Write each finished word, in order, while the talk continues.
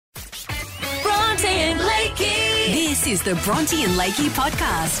is the Bronte and Lakey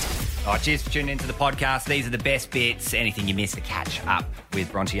podcast. Oh, cheers for tuning into the podcast. These are the best bits. Anything you missed to catch up with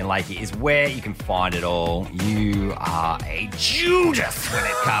Bronte and Lakey is where you can find it all. You are a Judas when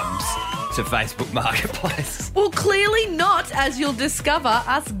it comes to Facebook Marketplace. Well, clearly not, as you'll discover.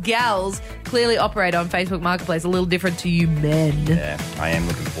 Us gals clearly operate on Facebook Marketplace a little different to you men. Yeah, I am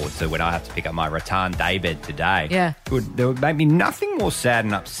looking forward to when I have to pick up my rattan daybed today. Yeah. There would make me nothing more sad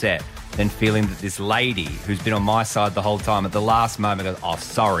and upset than feeling that this lady who's been on my side the whole time at the last moment goes, oh,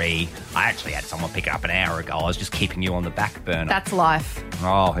 sorry, I actually had someone pick it up an hour ago. I was just keeping you on the back burner. That's life.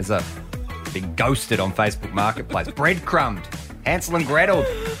 Oh, is a been ghosted on Facebook Marketplace. Breadcrumbed. Hansel and Gretel.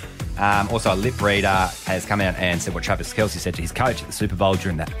 Also, a lip reader has come out and said what Travis Kelce said to his coach at the Super Bowl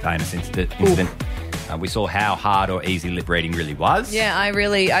during that famous incident. We saw how hard or easy lip reading really was. Yeah,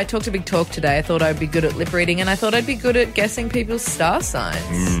 I talked a big talk today. I thought I'd be good at lip reading and I thought I'd be good at guessing people's star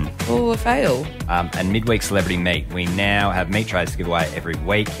signs. Or a fail. And midweek celebrity meet. We now have meat trays to give away every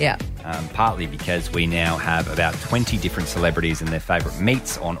week. Yeah. Partly because we now have about 20 different celebrities and their favourite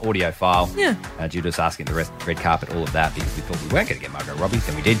meats on audio file. Yeah. Due to us asking the red carpet, all of that, because we thought we weren't going to get Margot Robbie,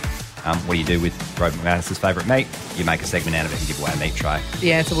 then we did. What do you do with Robert McManus's favourite meat? You make a segment out of it and give away a meat tray.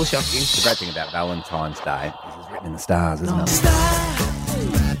 The answer will shock you. The great thing about Valentine's Day is it's written in the stars, isn't it?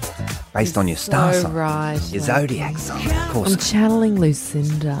 Based on your star sign. Right. Your zodiac sign, of course. I'm channeling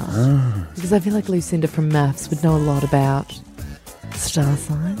Lucinda. Because I feel like Lucinda from Maths would know a lot about star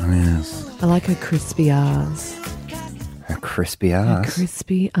signs. Yes. I like her crispy R's. Her crispy R's? Her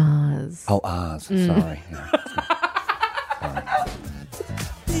crispy R's. Oh, R's. Sorry. Yeah.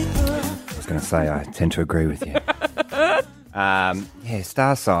 I was going to say I tend to agree with you.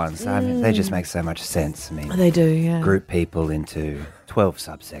 Star signs. I mean, they just make so much sense. I mean, They do, yeah. Group people into 12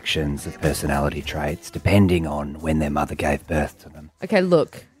 subsections of personality traits, depending on when their mother gave birth to them. Okay,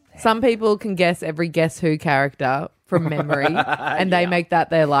 look. Some people can guess every Guess Who character from memory and they make that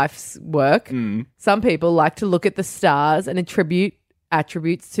their life's work. Some people like to look at the stars and attribute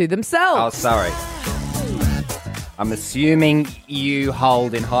attributes to Oh, themselves. sorry. I'm assuming you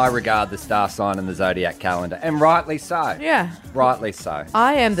hold in high regard the star sign and the zodiac calendar, and rightly so. Yeah. Rightly so.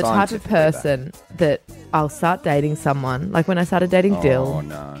 I am the type of Scientifically person that I'll start dating someone, like when I started dating Dill,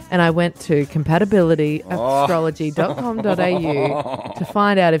 no. and I went to compatibilityastrology.com.au to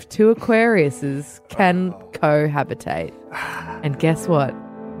find out if two Aquariuses can cohabitate. And guess what?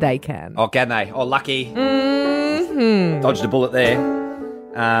 They can. Oh, can they? Oh, lucky. Dodged a bullet there.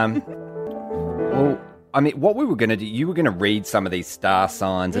 Well, I mean, what we were going to do, you were going to read some of these star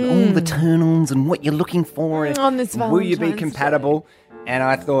signs and all the turn-ons and what you're looking for. And On this will you be Valentine's compatible? And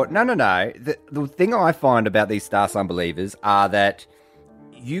I thought, no. The thing I find about these star sign believers are that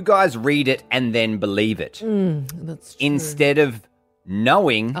you guys read it and then believe it. That's true. Instead of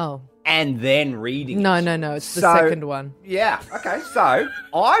knowing Oh. and then reading it. No, it's the So- second one. Yeah, okay. So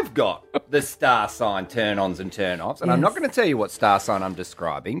I've got the star sign turn-ons and turn-offs, and I'm not Yes. going to tell you what star sign I'm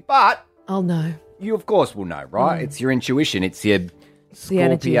describing, but I'll know. you, of course, will know, right? It's your intuition. It's your the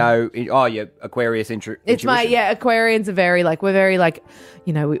energy. Scorpio. Your Aquarius intuition. It's Aquarians are very we're very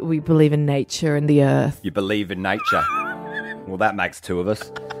we believe in nature and the earth. You believe in nature. Well, that makes two of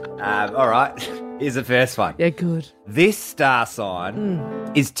us. All right. Here's the first one. Yeah, good. This star sign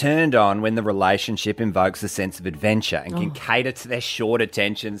is turned on when the relationship invokes a sense of adventure and can cater to their short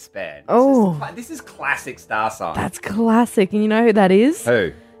attention span. This is classic star sign. That's classic. And you know who that is?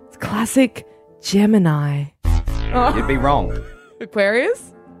 Who? It's classic Gemini. You'd be wrong.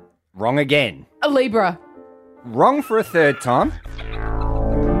 Aquarius? Wrong again. A Libra. Wrong for a third time.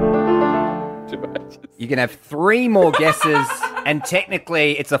 You can have 3 more guesses, and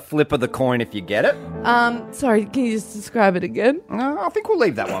technically it's a flip of the coin if you get it. Sorry, can you just describe it again? No, I think we'll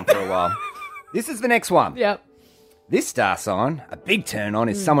leave that one for a while. This is the next one. Yep. This star sign, a big turn on,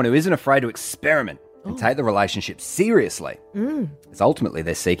 is someone who isn't afraid to experiment and take the relationship seriously. It's ultimately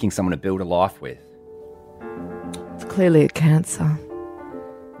they're seeking someone to build a life with. It's clearly a Cancer.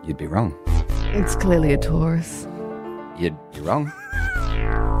 You'd be wrong. It's clearly a Taurus. You'd be wrong.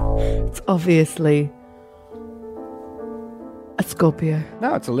 It's obviously a Scorpio.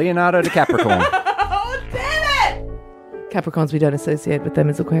 No, it's a Leonardo DiCapricorn. Oh, damn it! Capricorns, we don't associate with them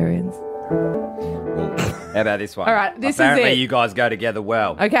as Aquarians. Well, how about this one? All right, this is Apparently it. you guys go together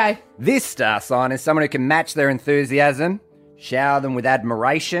well. Okay. This star sign is someone who can match their enthusiasm, shower them with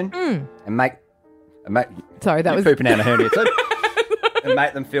admiration, and make Sorry, that you're was... pooping out a hernia too, and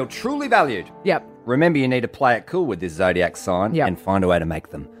make them feel truly valued. Yep. Remember, you need to play it cool with this zodiac sign and find a way to make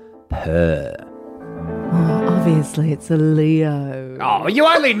them purr. Oh, obviously, it's a Leo. Oh, you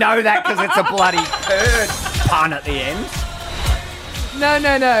only know that because it's a bloody purr pun at the end. No.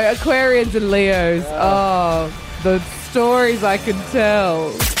 Aquarians and Leos. Oh. the stories I could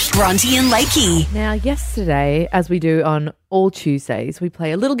tell. Bronte and Lakey. Now, yesterday, as we do on all Tuesdays, we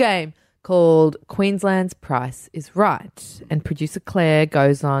play a little game called Queensland's Price is Right. And producer Claire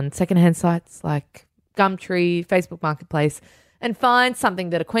goes on secondhand sites like Gumtree, Facebook Marketplace, and finds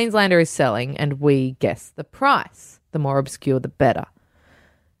something that a Queenslander is selling, and we guess the price. The more obscure, the better.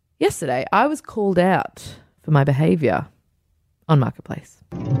 Yesterday, I was called out for my behaviour on Marketplace.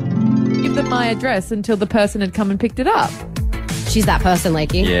 Give them my address until the person had come and picked it up. She's that person,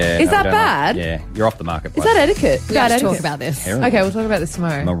 Lakey. Yeah. Is that I don't bad? Like, yeah, you're off the marketplace. Is that etiquette? We have Bad to talk etiquette? about this. Terrible. Okay, we'll talk about this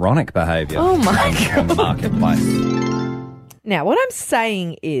tomorrow. Moronic behaviour. Oh my on the marketplace. Now, what I'm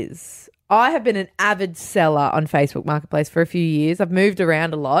saying is I have been an avid seller on Facebook Marketplace for a few years. I've moved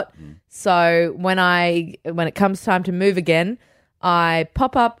around a lot. So when it comes time to move again, I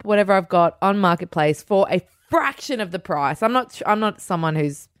pop up whatever I've got on Marketplace for a fraction of the price. I'm not someone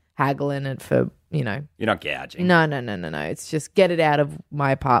who's haggling it for, you know. You're not gouging. No. It's just get it out of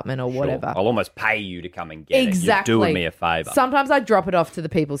my apartment or Sure. whatever. I'll almost pay you to come and get Exactly. it. You're doing me a favour. Sometimes I drop it off to the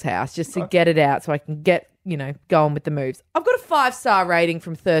people's house just to get it out so I can get, going with the moves. I've got a 5-star rating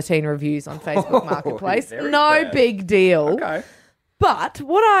from 13 reviews on Facebook Marketplace. Very No fair. big deal. Okay. But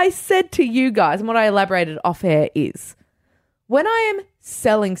what I said to you guys and what I elaborated off air is when I am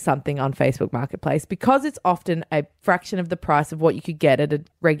selling something on Facebook Marketplace, because it's often a fraction of the price of what you could get at a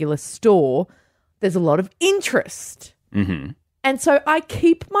regular store, there's a lot of interest. Mm-hmm. And so I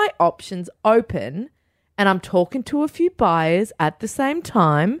keep my options open and I'm talking to a few buyers at the same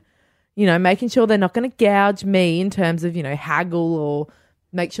time, making sure they're not going to gouge me in terms of, haggle or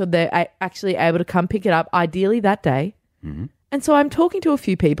make sure they're actually able to come pick it up, ideally that day. Mm-hmm. And so I'm talking to a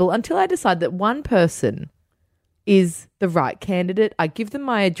few people until I decide that one person is the right candidate. I give them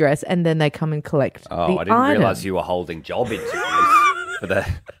my address and then they come and collect the I didn't item. realise you were holding job interviews for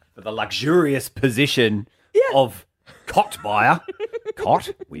the luxurious position of cot buyer. Cot?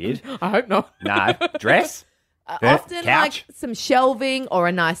 Weird. I hope not. No. Dress? Often Couch? like some shelving or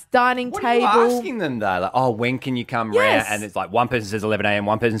a nice dining What table. are you asking them though? Like, when can you come Yes. round? And it's like one person says 11 a.m.,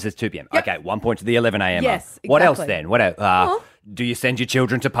 one person says 2 p.m. Okay, 1 point to the 11 a.m. Yes, What else exactly. then? What else? Do you send your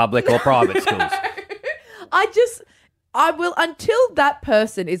children to public or private schools? I will, until that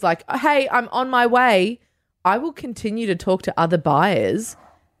person is like, hey, I'm on my way, I will continue to talk to other buyers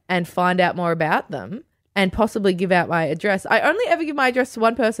and find out more about them and possibly give out my address. I only ever give my address to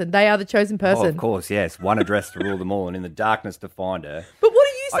one person. They are the chosen Oh, person. of course, yes. One address to rule them all and in the darkness to find her. But what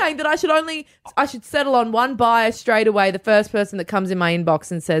are you saying? That I should settle on one buyer straight away, the first person that comes in my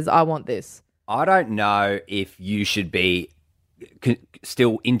inbox and says, I want this? I don't know if you should be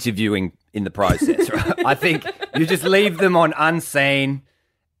still interviewing in the process. Right? I think you just leave them on unseen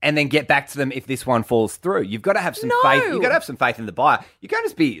and then get back to them if this one falls through. You've got to have some faith. You've got to have some faith in the buyer. You can't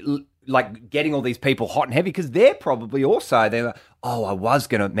just be like getting all these people hot and heavy because they're probably also they're like, oh, I was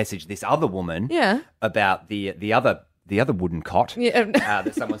going to message this other woman about the other wooden cot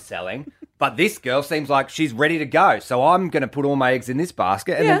that someone's selling. But this girl seems like she's ready to go. So I'm going to put all my eggs in this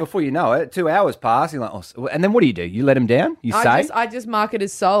basket. And then before you know it, 2 hours pass. You're like, oh, and then what do? You let them down? You say? I just mark it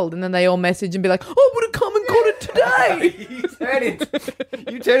as sold, and then they all message and be like, "Oh, would have come and got it today."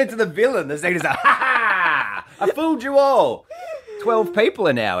 you turn into the villain. The second is like, ha! I fooled you all. 12 people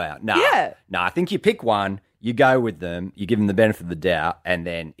are now out. No, I think you pick one. You go with them. You give them the benefit of the doubt, and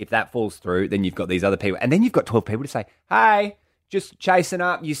then if that falls through, then you've got these other people, and then you've got 12 people to say, "Hey, just chasing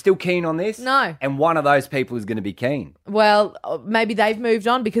up. You still keen on this?" No. And one of those people is going to be keen. Well, maybe they've moved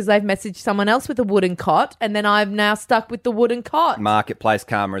on because they've messaged someone else with a wooden cot, and then I'm now stuck with the wooden cot. Marketplace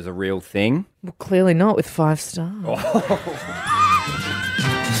karma is a real thing. Well, clearly not with 5 stars.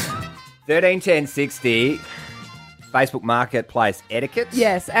 131060. Facebook Marketplace etiquette.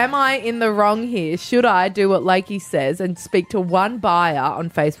 Yes. Am I in the wrong here? Should I do what Lakey says and speak to one buyer on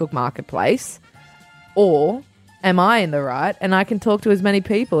Facebook Marketplace? Or am I in the right and I can talk to as many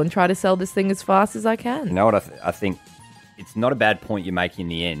people and try to sell this thing as fast as I can? You know what I think? It's not a bad point you're making in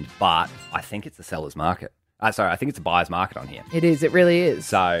the end, but I think it's a seller's market. I think it's a buyer's market on here. It is. It really is.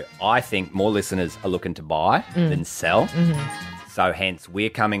 So I think more listeners are looking to buy than sell. Mm-hmm. So hence, we're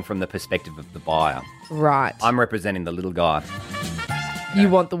coming from the perspective of the buyer. Right. I'm representing the little guy. You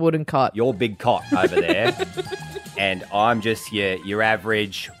want the wooden cot. Your big cot over there. And I'm just your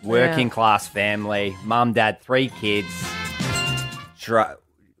average working class family, mum, dad, 3 kids, trying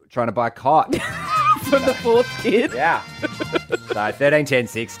to buy a cot. For the 4th kid. Yeah. So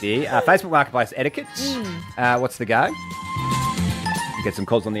 131060. Facebook Marketplace etiquette. What's the go? We'll get some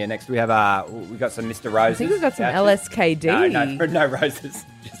calls on the air next. We got some Mr. Roses. I think we've got some LSKD. No roses.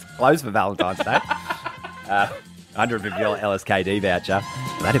 Just closed for Valentine's Day. $150 LSKD voucher.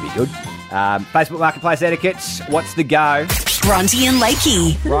 That'd be good. Facebook Marketplace etiquette. What's the go? Bronte and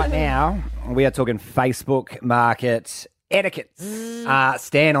Lakey. Right now, we are talking Facebook Market etiquette.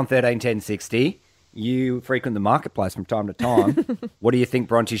 Stan on 131060. You frequent the marketplace from time to time. What do you think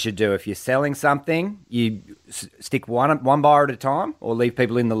Bronte should do? If you're selling something, you stick one buyer at a time or leave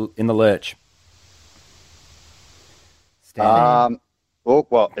people in the lurch? Stan.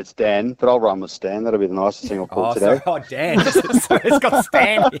 Well, it's Dan, but I'll run with Stan. That'll be the nicest thing I'll call today. Dan. So it's got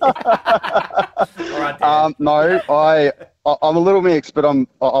Stan here. All right, Dan. No, I'm a little mixed, but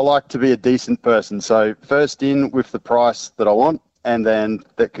I like to be a decent person. So first in with the price that I want, and then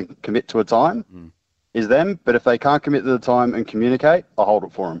that can commit to a time is them. But if they can't commit to the time and communicate, I hold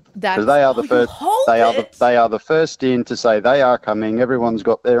it for them because they are the first. They are the first in to say they are coming. Everyone's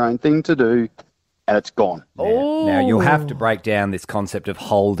got their own thing to do. And it's gone. Now, you'll have to break down this concept of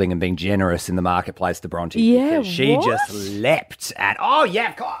holding and being generous in the marketplace to Bronte. Yeah, because she what? just leapt at,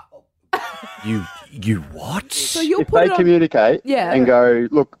 you what? So you'll If put they it on... communicate Yeah. and go,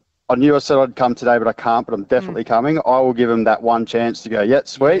 look, I knew I said I'd come today, but I can't, but I'm definitely coming, I will give them that one chance to go, yeah,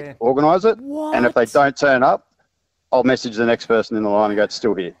 sweet, organise it. What? And if they don't turn up, I'll message the next person in the line and go, it's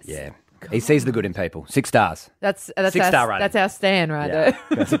still here. Yeah. He sees the good in people. 6 stars. That's 6-star rating. That's our Stan right Yeah. there.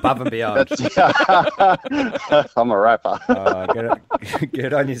 That's above and beyond. I'm a rapper.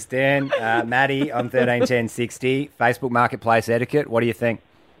 Good on you, Stan. Maddie on 131060. Facebook Marketplace etiquette. What do you think?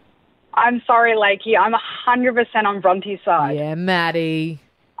 I'm sorry, Lakey. I'm 100% on Bronte's side. Yeah, Maddie.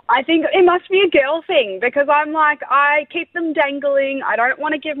 I think it must be a girl thing because I'm like, I keep them dangling. I don't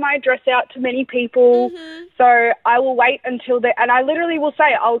want to give my address out to many people. So I will wait until and I literally will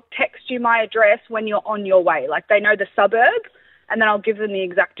say, I'll text you my address when you're on your way. Like they know the suburb and then I'll give them the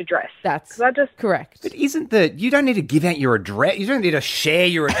exact address. That's correct. But you don't need to give out your address. You don't need to share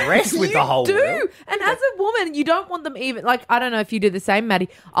your address with the whole You do. world. And as a woman, you don't want them even, like, I don't know if you do the same, Maddie.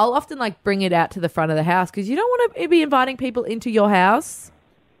 I'll often, like, bring it out to the front of the house because you don't want to be inviting people into your house.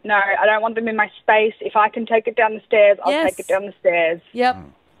 No, I don't want them in my space. If I can take it down the stairs, I'll take it down the stairs. Yep.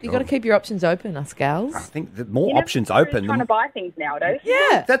 You got to keep your options open, us gals. I think the more You never options know who's open, trying to buy things nowadays.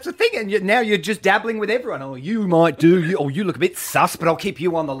 Yeah. that's the thing. And now you're just dabbling with everyone. Oh, you might do. You look a bit sus, but I'll keep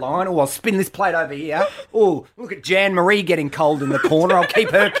you on the line. Or I'll spin this plate over here. Oh, look at Jan Marie getting cold in the corner. I'll keep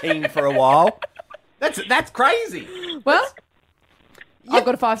her keen for a while. That's crazy. Well, I've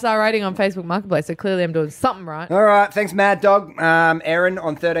got a 5-star rating on Facebook Marketplace, so clearly I'm doing something right. All right. Thanks, Mad Dog. Erin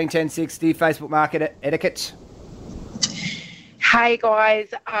on 131060. Facebook Market etiquette. Hey guys,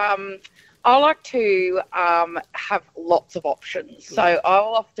 I like to have lots of options. So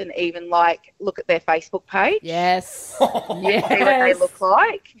I'll often even look at their Facebook page. Yes. See what they look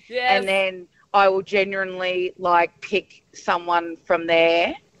like. Yes. And then I will genuinely pick someone from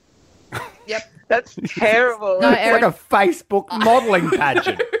there. Yep. That's terrible. No, It's Erin, like a Facebook modelling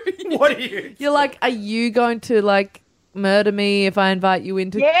pageant. What are you? you're like, are you going to, murder me if I invite you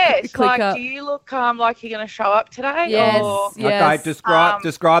into Yes, click up? do you look like you're going to show up today? Yes. Or, Yes. Okay,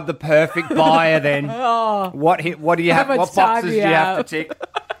 describe the perfect buyer then. Oh. What do you have? How much What time boxes do do you you have have? to tick?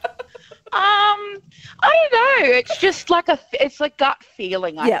 I don't know. It's just it's a gut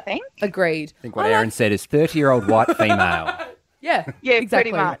feeling, I think. Agreed. I think what Erin said is 30-year-old white female. Yeah. Yeah,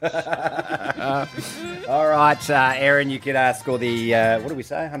 exactly. pretty much. All right, Erin, you could score the, what do we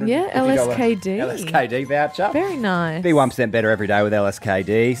say? 100, Yeah, LSKD. LSKD voucher. Very nice. Be 1% better every day with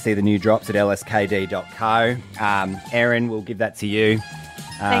LSKD. See the new drops at lskd.co. Erin, we'll give that to you.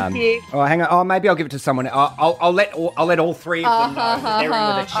 Thank you. Oh, hang on. Oh, maybe I'll give it to someone. I'll let all three of them know that they're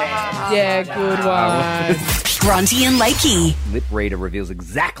in with a chance. Yeah, good one. Bronte and Lakey. Lip reader reveals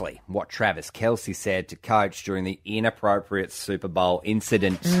exactly what Travis Kelce said to Coach during the inappropriate Super Bowl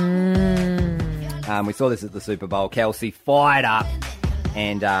incident. We saw this at the Super Bowl. Kelce fired up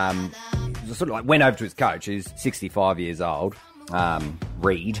and sort of went over to his coach, who's 65 years old,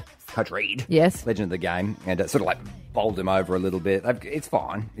 Coach Reed. Yes. Legend of the game. And sort of bowled him over a little bit. It's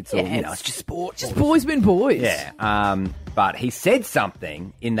fine. It's all, it's just sport. Just boys been boys. Yeah. But he said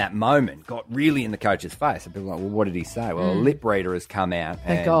something in that moment, got really in the coach's face. And people were like, well, what did he say? Well, a lip reader has come out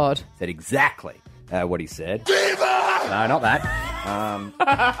and God. said exactly what he said. No, not that.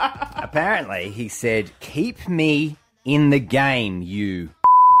 Apparently, he said, keep me in the game, you.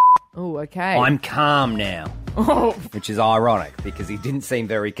 Oh, okay. I'm calm now. Oh. Which is ironic because he didn't seem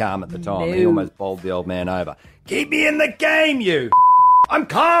very calm at the time. He No. almost bowled the old man over. Keep me in the game, you. I'm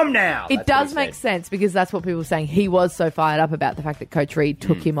calm now. It does make sense because that's what people were saying. He was so fired up about the fact that Coach Reed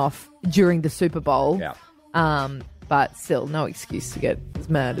took him off during the Super Bowl. Yeah. But still, no excuse to get as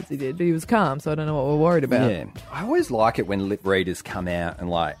mad as he did. But he was calm, so I don't know what we're worried about. Yeah. I always like it when lip readers come out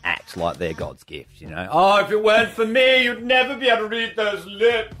and act like they're God's gift, you know. Oh, if it weren't for me, you'd never be able to read those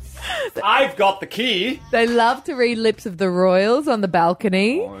lips. I've got the key. They love to read lips of the royals on the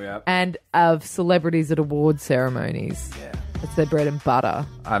balcony Oh, yeah. and of celebrities at award ceremonies. Yeah. That's their bread and butter.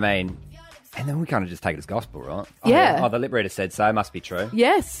 I mean, and then we kind of just take it as gospel, right? Oh, Yeah. Oh, the lip reader said so. Must be true.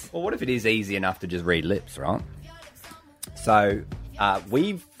 Yes. Well, what if it is easy enough to just read lips, right? So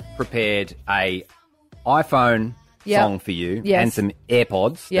we've prepared a iPhone song for you and some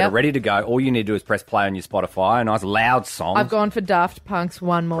AirPods that are ready to go. All you need to do is press play on your Spotify. A nice loud song. I've gone for Daft Punk's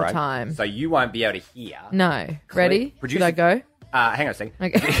One More Great. Time. So you won't be able to hear. No. Ready? Should I go? Hang on a second.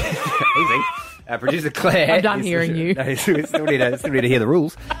 Okay. Easy. Producer Claire. I'm done hearing you. No, we still need to hear the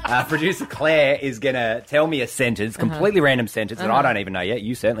rules. Producer Claire is going to tell me a sentence, completely random sentence that I don't even know yet.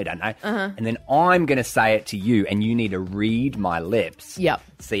 You certainly don't know. And then I'm going to say it to you, and you need to read my lips. Yep.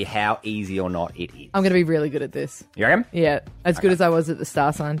 See how easy or not it is. I'm going to be really good at this. You reckon? Yeah. As good as I was at the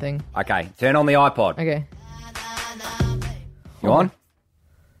star sign thing. Okay. Turn on the iPod. Okay. You on?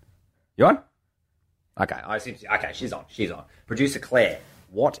 You on? Okay. I assume. Okay. She's on. Producer Claire.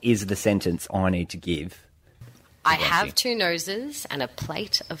 What is the sentence I need to give? I have 2 noses and a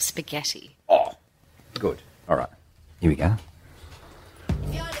plate of spaghetti. Oh, good. All right. Here we go.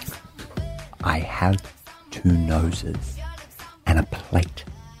 I have 2 noses and a plate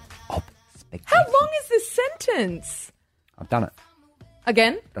of spaghetti. How long is this sentence? I've done it.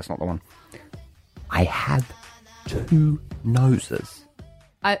 Again? That's not the one. I have 2 noses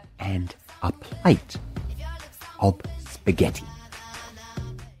and a plate of spaghetti.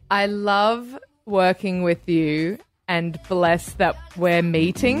 I love working with you and bless that we're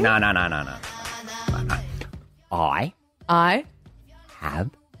meeting. No. I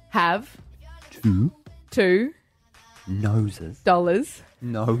have 2 noses. dollars.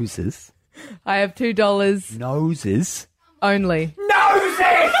 Noses. I have $2 Noses. only.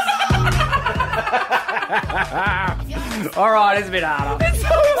 Noses! All right, it's a bit harder.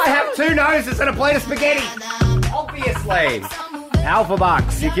 I have 2 noses and a plate of spaghetti. Obviously. Alpha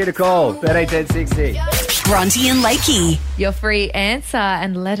Bucks, your kid to call, 131060. Bronte and Lakey. Your free answer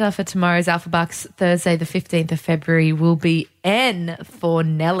and letter for tomorrow's Alpha Bucks, Thursday the 15th of February, will be N for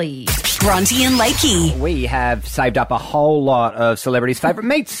Nelly. Bronte and Lakey. We have saved up a whole lot of celebrities' favourite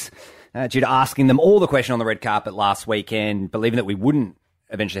meats due to asking them all the question on the red carpet last weekend, believing that we wouldn't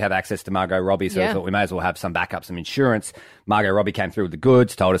eventually have access to Margot Robbie, so I thought we may as well have some backup, some insurance. Margot Robbie came through with the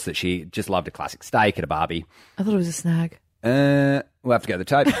goods, told us that she just loved a classic steak at a barbie. I thought it was a snag. We'll have to go to the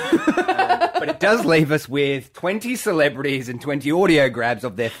tape. But it does leave us with 20 celebrities and 20 audio grabs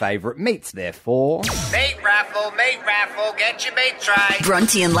of their favourite meats, therefore. Meat raffle, get your meat tray.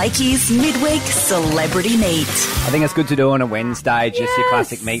 Bronte and Lakey's midweek celebrity meet. I think it's good to do on a Wednesday, just your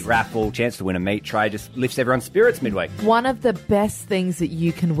classic meat raffle, chance to win a meat tray, just lifts everyone's spirits midweek. One of the best things that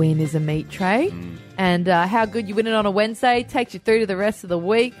you can win is a meat tray. And how good you win it on a Wednesday takes you through to the rest of the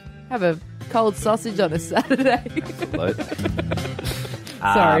week. Have a cold sausage on a Saturday. Absolutely.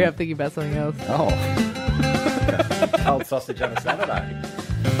 Sorry, I'm thinking about something else. Oh. Cold sausage on a Saturday.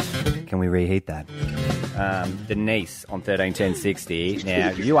 Can we reheat that? Denise on 131060. Now,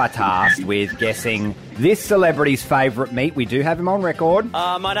 you are tasked with guessing this celebrity's favourite meat. We do have him on record.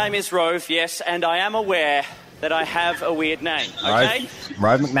 My name is Rove, yes, and I am aware that I have a weird name, okay?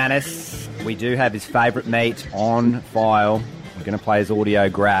 Rove McManus. We do have his favourite meat on file. We're going to play his audio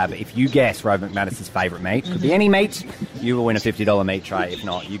grab. If you guess Rove McManus' favourite meat, could be any meat, you will win a $50 meat tray. If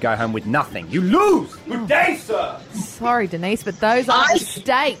not, you go home with nothing. You lose! Good day, sir! Sorry, Denise, but those are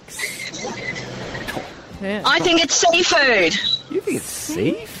steaks. Yeah. I think it's seafood. You think it's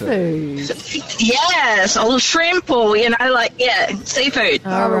seafood? Yes, or shrimp or, seafood.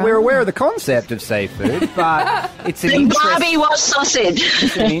 We're aware of the concept of seafood, but it's an Barbie was sausage.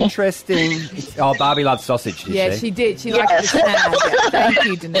 It's an interesting... Barbie loves sausage, did she? She did. She liked the snag. Thank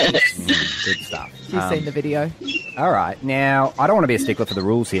you, Denise. Good stuff. She's seen the video. All right. Now, I don't want to be a stickler for the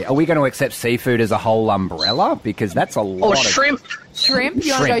rules here. Are we going to accept seafood as a whole umbrella? Because that's a lot Or of... shrimp. Shrimp?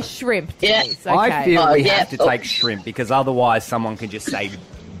 You want to go shrimp? Yeah. Denise? I Okay. feel we have to take shrimp because otherwise someone can just say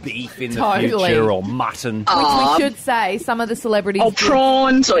beef in the future or mutton. Which we should say, some of the celebrities... Or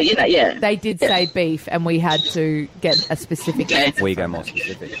prawns or, They did say beef and we had to get a specific answer. We go more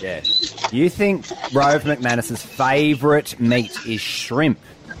specific, yeah. You think Rove McManus' favourite meat is shrimp?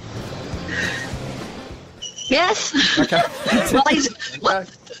 Yes. Okay.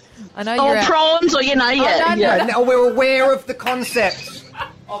 I know or you're prawns or, No, we're aware of the concept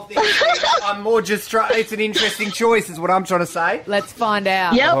of this. I'm more just it's an interesting choice is what I'm trying to say. Let's find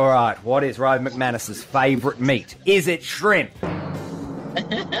out. Yep. All right, what is Rove McManus' favourite meat? Is it shrimp?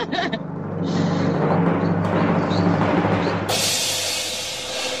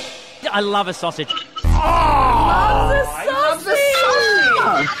 I love a sausage. I love the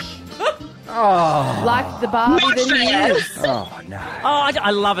sausage! Like the Barbie that he is. Oh, no. Oh,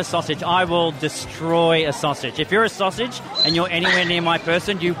 I love a sausage. I will destroy a sausage. If you're a sausage and you're anywhere near my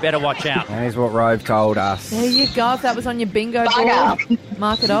person, you better watch out. Here's what Rove told us. There you go. If that was on your bingo board,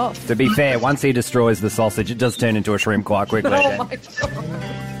 mark it off. To be fair, once he destroys the sausage, it does turn into a shrimp quite quickly. Oh, my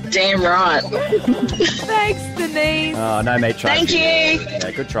God. Damn right. Thanks, Denise. Oh, no meat trophy. Thank you.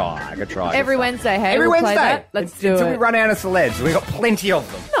 Yeah, good try. Every Wednesday, hey? Every we'll Wednesday. Play that. Let's do Until it. we run out of celebs. We've got plenty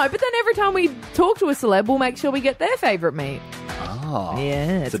of them. No, but then every time we talk to a celeb, we'll make sure we get their favourite meat. Oh.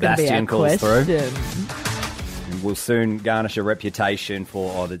 Yeah, it's Sebastian going to be our calls question. through. And we'll soon garnish a reputation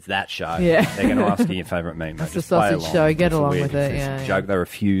for, it's that show. Yeah. They're going to ask you your favourite meat, mate. It's a Just play sausage along. show. Get It's a along weird- with it, it's yeah, a yeah. joke they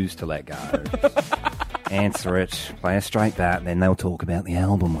refuse to let go. Answer it, play a straight bat, then they'll talk about the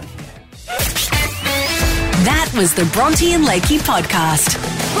album with you. That was the Bronte and Lakey podcast.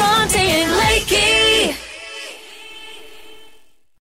 Bronte and Lakey.